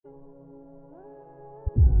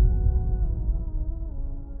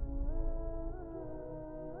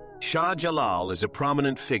Shah Jalal is a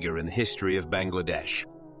prominent figure in the history of Bangladesh.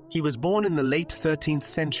 He was born in the late 13th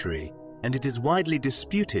century, and it is widely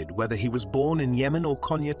disputed whether he was born in Yemen or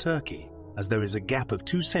Konya, Turkey, as there is a gap of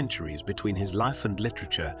 2 centuries between his life and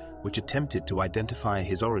literature which attempted to identify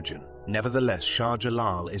his origin. Nevertheless, Shah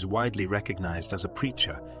Jalal is widely recognized as a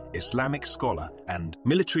preacher, Islamic scholar, and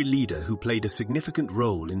military leader who played a significant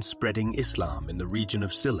role in spreading Islam in the region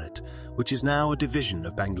of Sylhet, which is now a division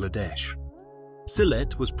of Bangladesh.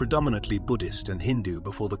 Sylhet was predominantly Buddhist and Hindu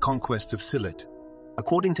before the conquest of Sylhet.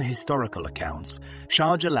 According to historical accounts,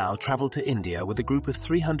 Shah Jalal traveled to India with a group of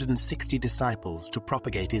 360 disciples to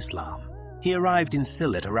propagate Islam. He arrived in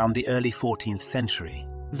Sylhet around the early 14th century.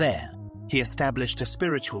 There, he established a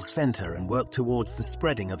spiritual center and worked towards the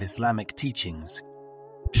spreading of Islamic teachings.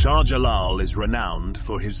 Shah Jalal is renowned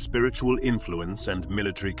for his spiritual influence and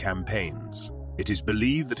military campaigns. It is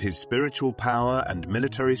believed that his spiritual power and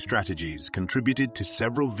military strategies contributed to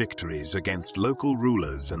several victories against local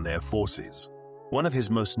rulers and their forces. One of his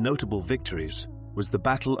most notable victories was the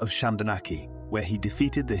Battle of Shandanaki, where he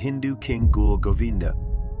defeated the Hindu king Gur Govinda.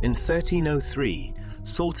 In 1303,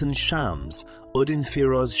 Sultan Shams Uddin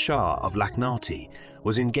Firoz Shah of Lakhnauti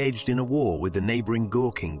was engaged in a war with the neighboring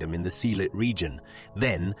Gur kingdom in the Sylhet region,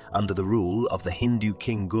 then under the rule of the Hindu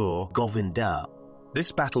king Gur Govinda. This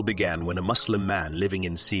battle began when a Muslim man living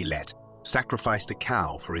in Sylhet sacrificed a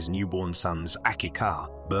cow for his newborn son's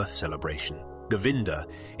Akikah, birth celebration. Govinda,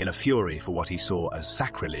 in a fury for what he saw as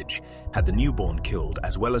sacrilege, had the newborn killed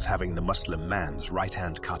as well as having the Muslim man's right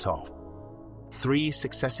hand cut off. 3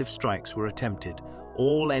 successive strikes were attempted,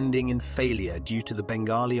 all ending in failure due to the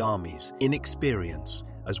Bengali army's inexperience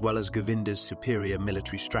as well as Govinda's superior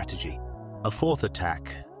military strategy. A 4th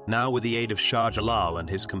attack, now with the aid of Shah Jalal and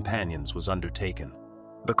his companions, was undertaken.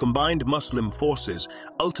 The combined Muslim forces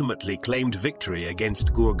ultimately claimed victory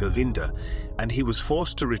against Gur Govinda, and he was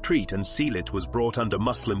forced to retreat and Sylhet was brought under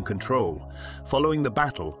Muslim control. Following the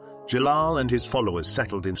battle, Jalal and his followers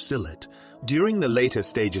settled in Sylhet. During the later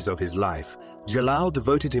stages of his life, Jalal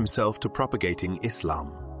devoted himself to propagating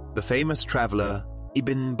Islam. The famous traveler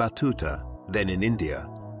Ibn Battuta, then in India,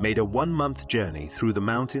 made a 1-month journey through the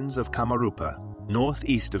mountains of Kamarupa,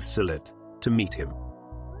 northeast of Sylhet, to meet him.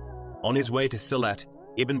 On his way to Sylhet,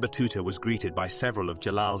 Ibn Battuta was greeted by several of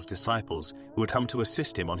Jalal's disciples who had come to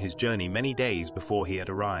assist him on his journey many days before he had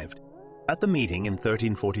arrived. At the meeting in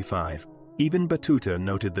 1345, Ibn Battuta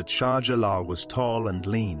noted that Shah Jalal was tall and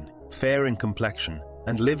lean, fair in complexion,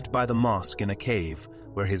 and lived by the mosque in a cave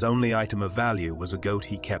where his only item of value was a goat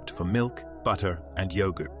he kept for milk, butter, and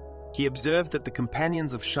yogurt. He observed that the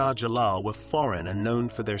companions of Shah Jalal were foreign and known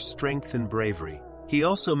for their strength and bravery. He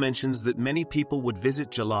also mentions that many people would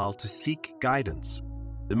visit Jalal to seek guidance.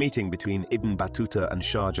 The meeting between Ibn Battuta and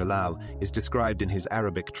Shah Jalal is described in his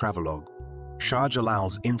Arabic travelogue. Shah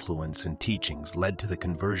Jalal's influence and teachings led to the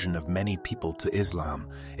conversion of many people to Islam,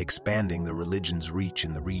 expanding the religion's reach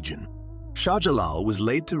in the region. Shah Jalal was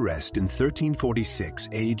laid to rest in 1346,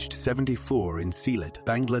 aged 74, in Sylhet,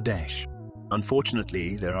 Bangladesh.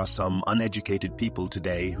 Unfortunately, there are some uneducated people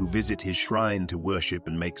today who visit his shrine to worship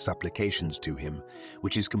and make supplications to him,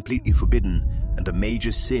 which is completely forbidden and a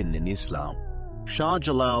major sin in Islam. Shah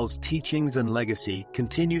Jalal's teachings and legacy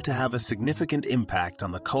continue to have a significant impact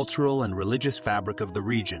on the cultural and religious fabric of the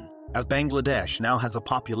region, as Bangladesh now has a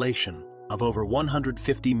population of over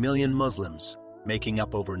 150 million Muslims, making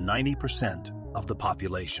up over 90% of the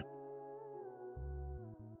population.